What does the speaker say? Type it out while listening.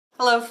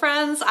Hello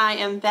friends, I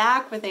am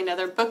back with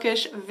another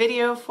bookish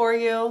video for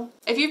you.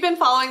 If you've been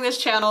following this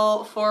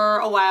channel for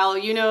a while,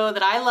 you know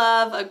that I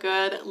love a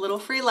good little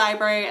free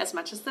library as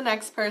much as the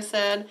next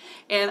person,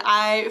 and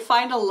I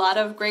find a lot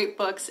of great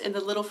books in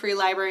the little free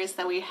libraries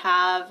that we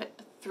have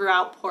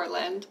throughout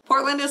Portland.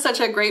 Portland is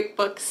such a great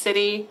book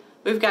city.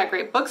 We've got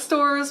great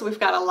bookstores, we've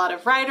got a lot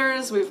of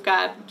writers, we've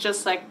got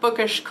just like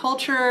bookish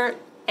culture,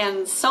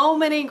 and so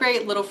many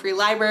great little free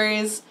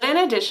libraries. In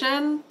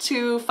addition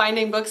to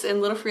finding books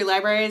in little free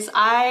libraries,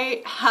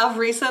 I have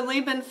recently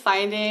been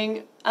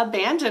finding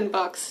abandoned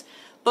books.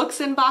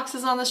 Books in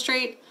boxes on the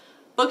street,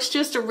 books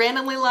just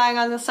randomly lying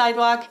on the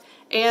sidewalk,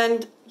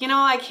 and you know,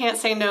 I can't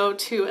say no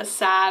to a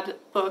sad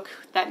book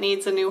that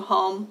needs a new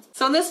home.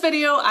 So in this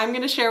video, I'm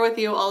going to share with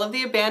you all of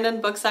the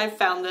abandoned books I've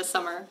found this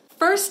summer.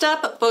 First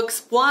up,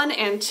 books 1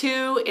 and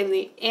 2 in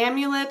the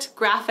Amulet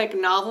graphic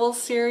novel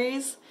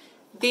series.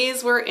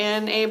 These were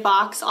in a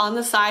box on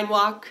the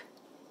sidewalk,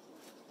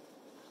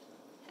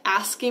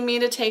 asking me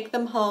to take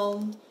them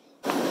home.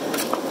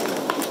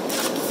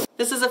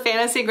 This is a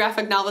fantasy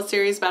graphic novel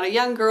series about a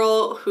young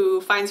girl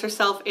who finds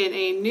herself in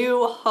a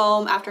new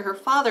home after her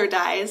father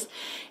dies.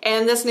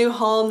 And this new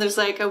home, there's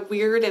like a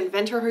weird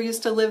inventor who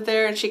used to live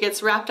there, and she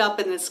gets wrapped up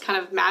in this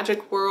kind of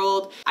magic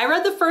world. I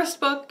read the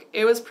first book.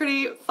 It was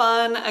pretty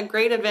fun, a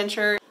great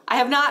adventure. I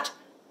have not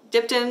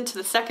dipped into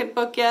the second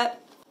book yet,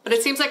 but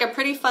it seems like a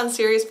pretty fun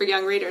series for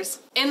young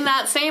readers. In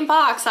that same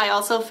box, I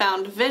also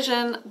found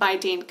Vision by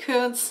Dean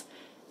Koontz,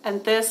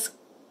 and this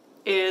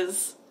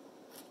is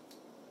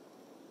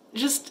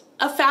just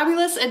a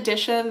fabulous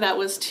edition that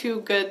was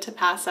too good to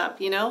pass up,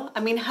 you know?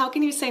 I mean, how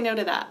can you say no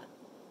to that?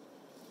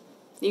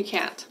 You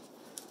can't.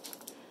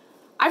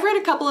 I've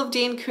read a couple of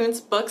Dean Koontz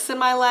books in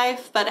my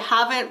life, but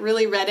haven't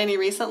really read any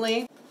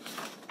recently.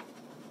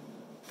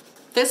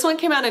 This one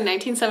came out in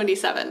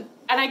 1977.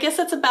 And I guess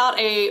it's about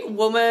a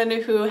woman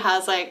who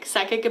has like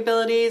psychic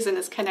abilities and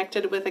is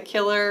connected with a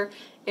killer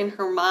in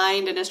her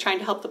mind and is trying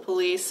to help the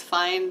police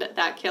find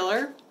that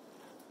killer.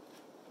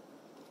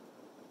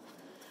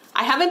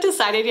 I haven't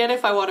decided yet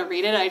if I want to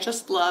read it. I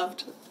just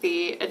loved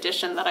the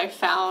edition that I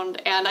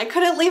found and I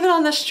couldn't leave it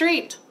on the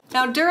street.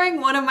 Now, during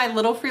one of my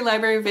little free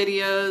library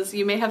videos,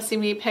 you may have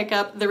seen me pick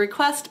up The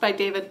Request by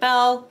David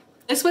Bell.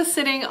 This was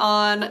sitting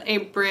on a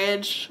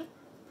bridge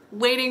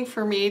waiting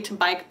for me to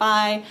bike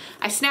by.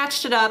 I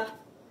snatched it up.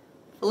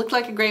 It looked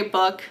like a great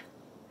book.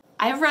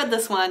 I have read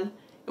this one.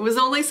 It was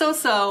only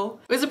so-so.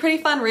 It was a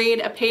pretty fun read,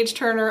 a page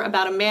turner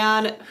about a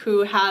man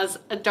who has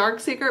a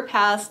dark secret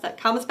past that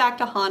comes back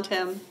to haunt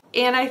him.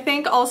 And I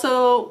think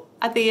also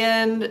at the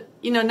end,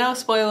 you know, no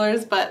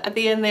spoilers, but at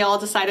the end they all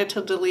decided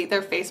to delete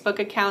their Facebook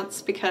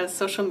accounts because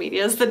social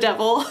media is the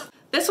devil.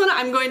 This one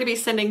I'm going to be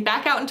sending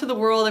back out into the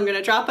world. I'm going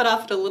to drop it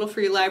off at a little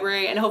free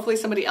library and hopefully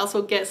somebody else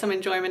will get some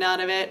enjoyment out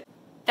of it.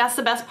 That's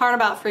the best part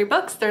about free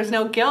books. There's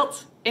no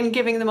guilt in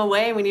giving them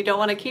away when you don't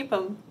want to keep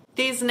them.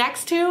 These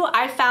next two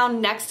I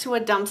found next to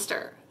a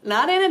dumpster.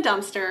 Not in a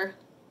dumpster.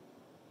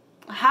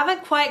 I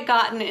haven't quite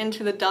gotten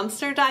into the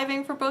dumpster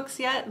diving for books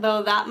yet,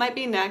 though that might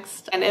be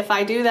next. And if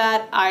I do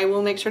that, I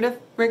will make sure to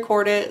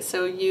record it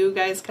so you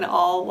guys can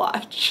all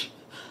watch.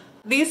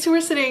 These two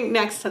were sitting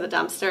next to the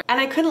dumpster, and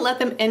I couldn't let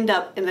them end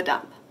up in the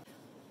dump.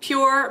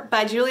 Pure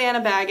by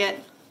Juliana Baggott,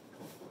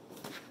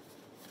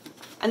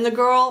 and The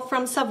Girl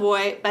from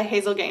Savoy by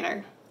Hazel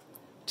Gaynor.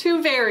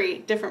 Two very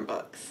different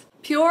books.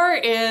 Pure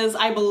is,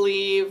 I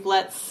believe,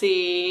 let's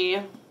see,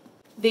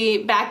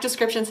 the back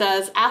description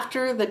says,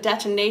 after the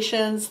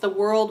detonations, the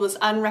world was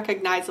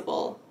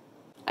unrecognizable.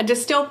 A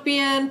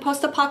dystopian,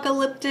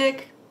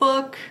 post-apocalyptic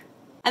book.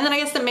 And then I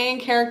guess the main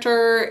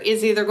character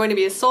is either going to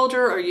be a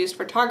soldier or used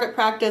for target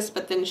practice,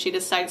 but then she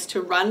decides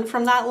to run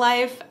from that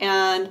life,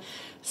 and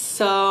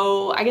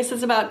so I guess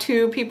it's about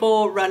two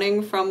people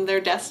running from their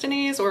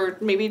destinies or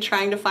maybe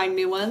trying to find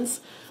new ones.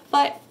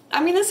 But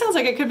I mean, this sounds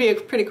like it could be a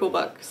pretty cool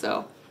book,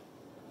 so.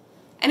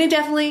 And it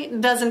definitely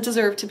doesn't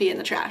deserve to be in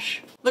the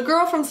trash. The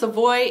Girl from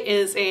Savoy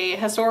is a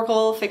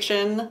historical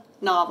fiction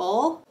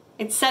novel.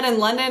 It's set in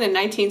London in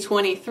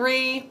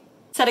 1923,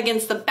 set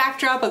against the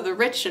backdrop of the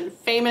rich and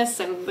famous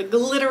and the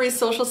glittery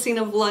social scene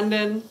of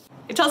London.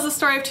 It tells the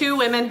story of two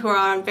women who are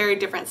on very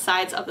different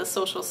sides of the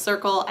social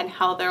circle and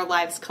how their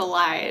lives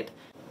collide.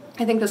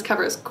 I think this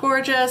cover is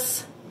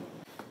gorgeous.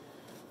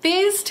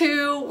 These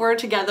two were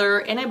together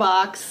in a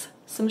box.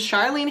 Some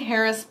Charlaine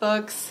Harris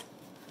books,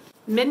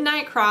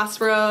 Midnight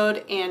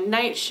Crossroad and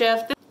Night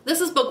Shift. This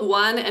is book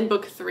 1 and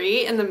book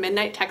 3 in the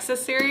Midnight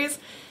Texas series.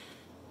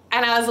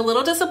 And I was a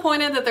little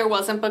disappointed that there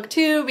wasn't book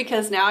 2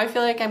 because now I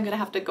feel like I'm gonna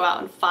have to go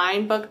out and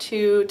find book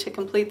 2 to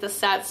complete the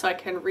set so I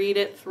can read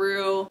it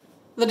through.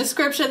 The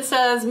description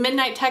says,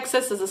 Midnight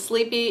Texas is a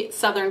sleepy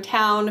southern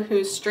town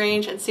whose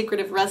strange and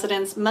secretive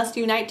residents must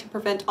unite to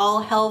prevent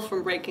all hell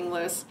from breaking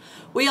loose.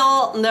 We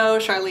all know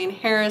Charlaine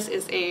Harris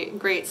is a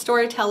great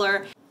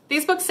storyteller.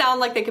 These books sound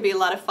like they could be a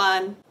lot of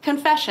fun.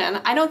 Confession,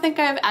 I don't think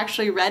I've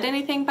actually read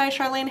anything by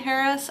Charlaine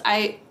Harris.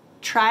 I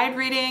tried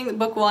reading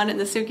book 1 in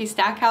the Sookie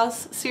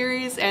Stackhouse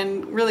series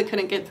and really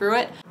couldn't get through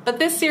it. But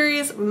this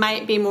series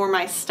might be more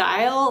my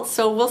style,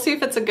 so we'll see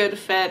if it's a good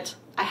fit.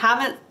 I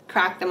haven't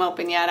cracked them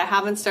open yet. I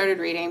haven't started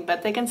reading,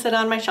 but they can sit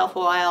on my shelf a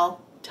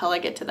while till I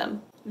get to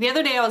them. The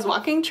other day I was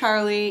walking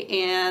Charlie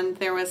and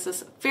there was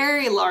this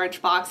very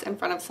large box in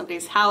front of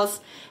somebody's house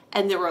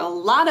and there were a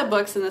lot of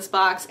books in this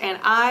box and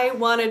I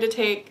wanted to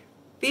take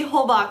the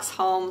whole box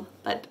home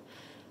but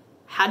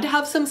had to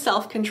have some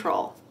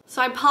self-control.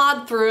 So I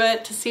pawed through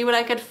it to see what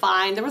I could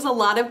find. There was a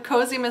lot of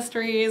cozy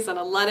mysteries and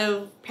a lot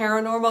of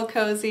paranormal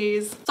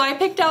cozies. So I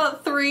picked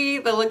out 3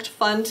 that looked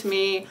fun to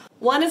me.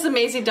 One is a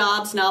Maisie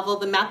Dobbs novel,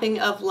 The Mapping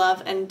of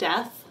Love and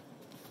Death.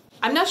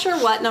 I'm not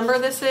sure what number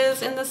this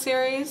is in the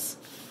series.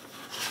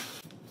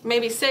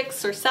 Maybe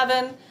 6 or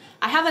 7.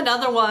 I have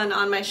another one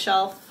on my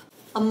shelf,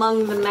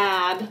 Among the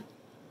Mad.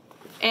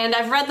 And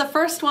I've read the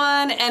first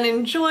one and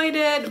enjoyed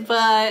it,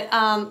 but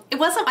it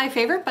wasn't my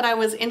favorite, but I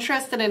was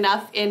interested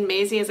enough in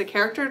Maisie as a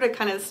character to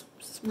kind of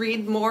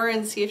read more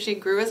and see if she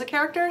grew as a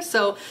character.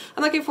 So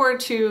I'm looking forward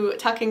to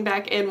tucking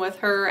back in with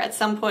her at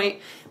some point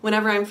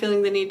whenever I'm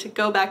feeling the need to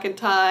go back in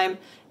time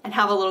and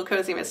have a little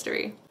cozy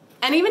mystery.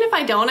 And even if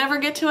I don't ever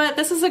get to it,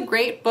 this is a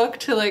great book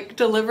to like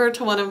deliver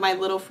to one of my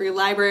little free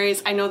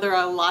libraries. I know there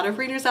are a lot of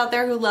readers out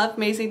there who love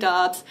Maisie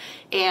Dobbs,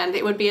 and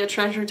it would be a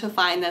treasure to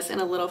find this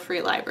in a little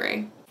free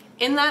library.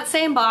 In that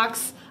same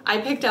box, I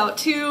picked out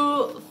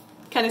 2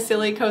 kind of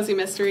silly cozy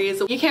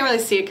mysteries. You can't really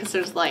see it because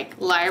there's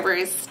like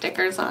library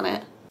stickers on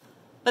it.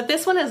 But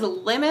this one is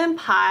Lemon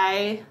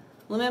Pies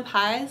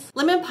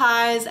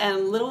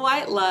and Little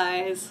White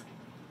Lies.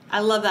 I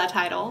love that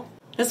title.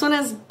 This one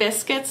is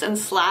Biscuits and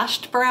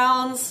Slashed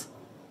Browns.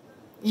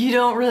 You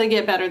don't really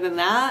get better than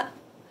that.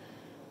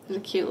 There's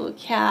a cute little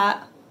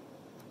cat.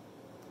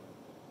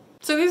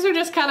 So these are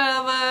just kind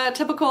of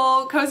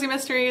typical cozy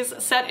mysteries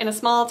set in a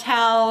small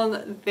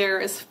town. There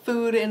is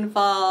food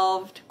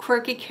involved,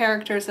 quirky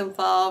characters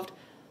involved,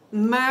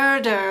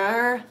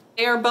 murder.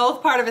 They are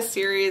both part of a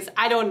series.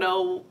 I don't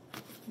know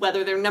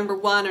whether they're number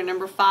 1 or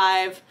number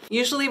 5.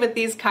 Usually with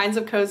these kinds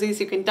of cozies,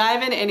 you can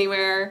dive in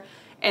anywhere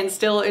and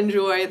still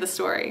enjoy the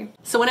story.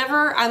 So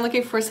whenever I'm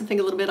looking for something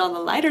a little bit on the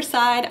lighter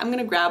side, I'm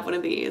gonna grab one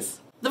of these.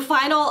 The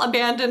final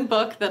abandoned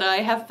book that I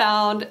have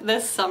found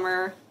this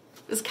summer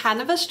is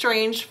kind of a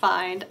strange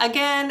find.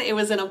 Again, it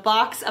was in a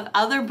box of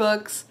other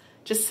books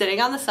just sitting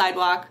on the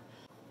sidewalk.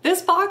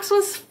 This box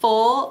was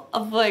full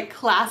of like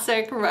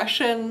classic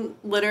Russian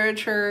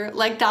literature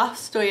like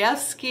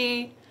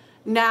Dostoevsky,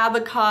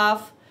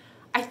 Nabokov.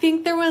 I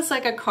think there was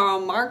like a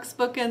Karl Marx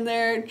book in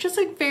there, just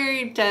like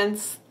very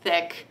dense,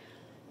 thick,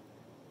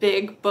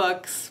 big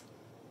books.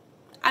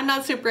 I'm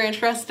not super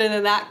interested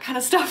in that kind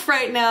of stuff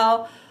right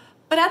now,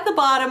 but at the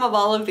bottom of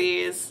all of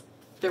these,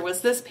 there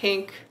was this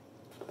pink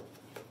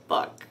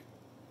book.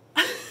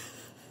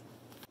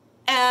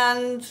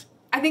 And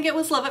I think it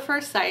was love at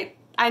first sight.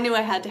 I knew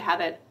I had to have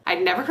it.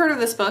 I'd never heard of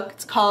this book.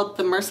 It's called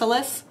The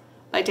Merciless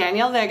by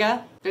Danielle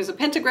Vega. There's a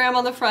pentagram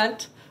on the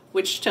front,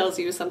 which tells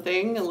you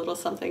something, a little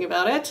something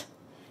about it.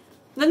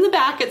 Then the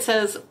back it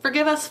says,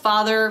 "Forgive us,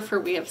 Father, for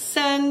we have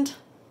sinned."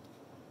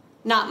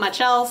 Not much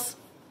else.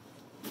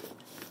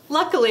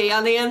 Luckily,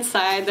 on the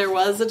inside, there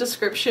was a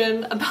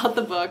description about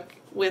the book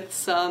with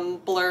some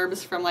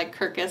blurbs from like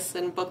Kirkus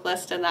and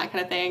Booklist and that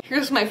kind of thing.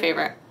 Here's my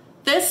favorite.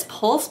 This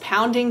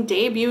pulse-pounding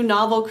debut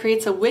novel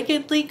creates a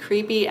wickedly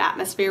creepy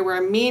atmosphere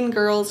where mean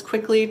girls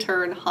quickly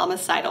turn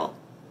homicidal.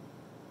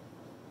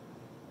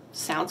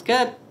 Sounds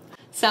good.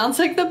 Sounds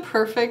like the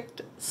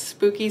perfect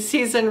spooky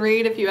season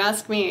read if you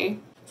ask me.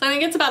 So I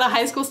think it's about a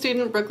high school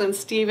student, Brooklyn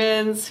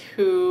Stevens,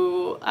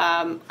 who,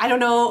 I don't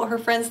know, her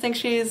friends think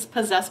she's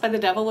possessed by the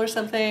devil or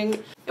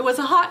something. It was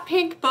a hot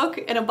pink book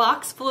in a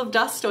box full of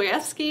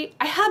Dostoevsky.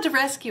 I had to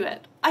rescue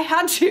it. I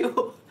had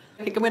to.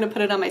 I think I'm going to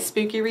put it on my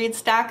spooky read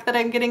stack that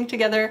I'm getting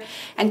together.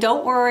 And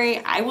don't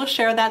worry, I will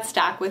share that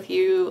stack with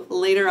you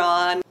later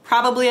on,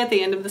 probably at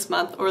the end of this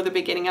month or the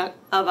beginning of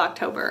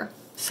October.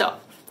 So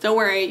don't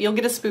worry, you'll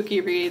get a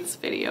spooky reads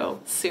video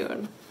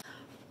soon.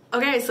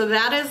 Okay, so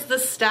that is the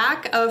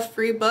stack of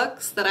free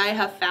books that I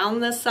have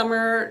found this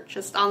summer,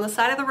 just on the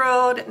side of the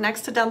road,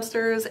 next to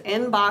dumpsters,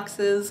 in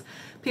boxes,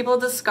 people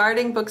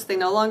discarding books they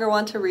no longer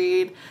want to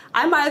read.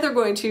 I'm either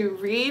going to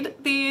read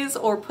these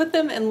or put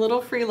them in little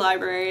free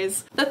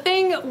libraries. The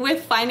thing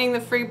with finding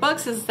the free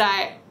books is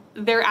that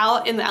they're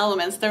out in the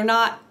elements. They're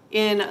not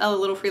in a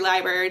little free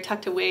library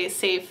tucked away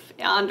safe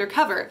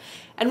undercover.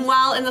 And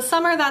while in the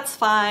summer that's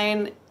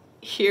fine,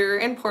 here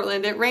in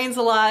Portland it rains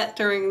a lot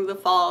during the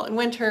fall and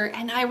winter,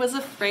 and I was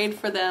afraid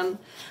for them.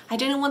 I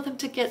didn't want them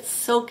to get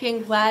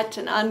soaking wet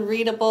and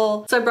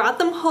unreadable, so I brought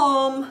them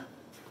home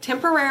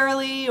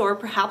temporarily or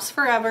perhaps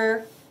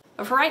forever.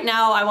 But for right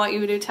now, I want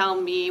you to tell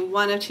me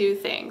one of two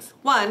things.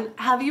 One,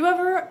 have you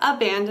ever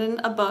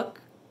abandoned a book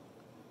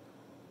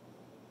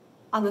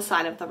on the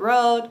side of the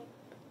road,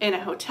 in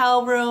a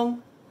hotel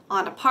room,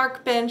 on a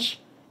park bench,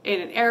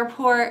 in an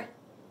airport?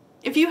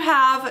 If you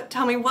have,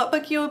 tell me what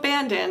book you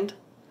abandoned.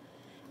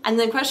 And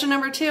then question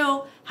number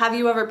two, have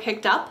you ever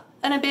picked up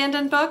an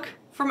abandoned book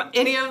from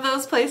any of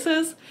those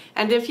places?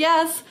 And if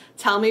yes,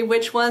 tell me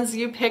which ones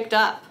you picked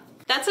up.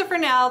 That's it for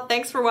now.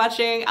 Thanks for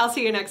watching. I'll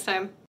see you next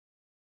time.